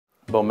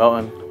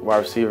Melton, wide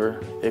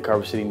receiver,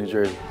 Carver City, New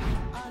Jersey.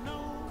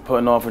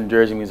 Putting on for New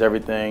Jersey means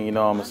everything. You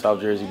know, I'm a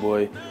South Jersey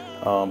boy.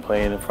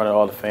 Playing in front of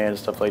all the fans and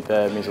stuff like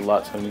that means a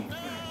lot to me.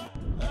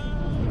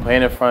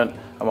 Playing in front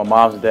of my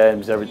mom's and dad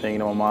means everything. You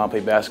know, my mom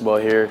played basketball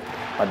here.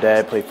 My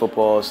dad played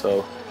football,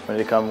 so when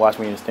they come watch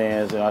me in the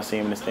stands and I see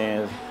them in the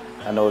stands,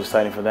 I know it's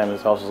exciting for them.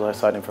 It's also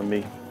exciting for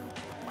me.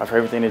 My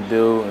favorite thing to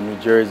do in New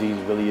Jersey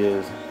really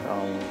is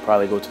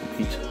probably go to the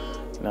beach.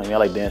 You know what I mean? I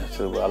like dancing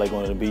too, but I like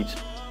going to the beach.